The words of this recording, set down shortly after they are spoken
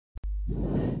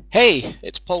Hey,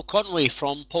 it's Paul Conway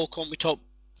from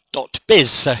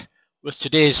paulconwaytalk.biz with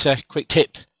today's quick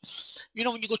tip. You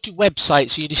know, when you go to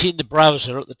websites, you see in the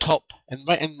browser at the top, and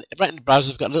right in the browser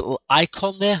they've got a little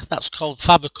icon there. That's called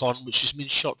favicon, which just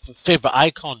means short for favorite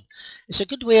icon. It's a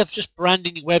good way of just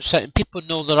branding your website, and people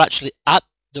know they're actually at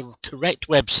the correct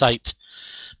website.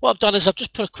 What I've done is I've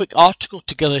just put a quick article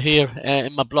together here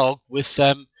in my blog with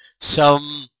some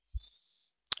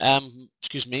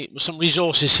with some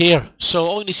resources here. So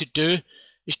all you need to do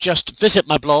is just visit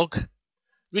my blog,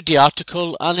 read the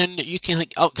article, and then you can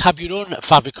have your own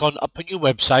favicon up on your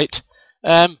website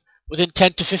within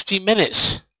 10 to 15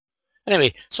 minutes.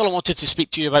 Anyway, that's all I wanted to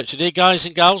speak to you about today, guys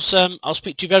and gals. I'll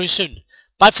speak to you very soon.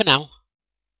 Bye for now.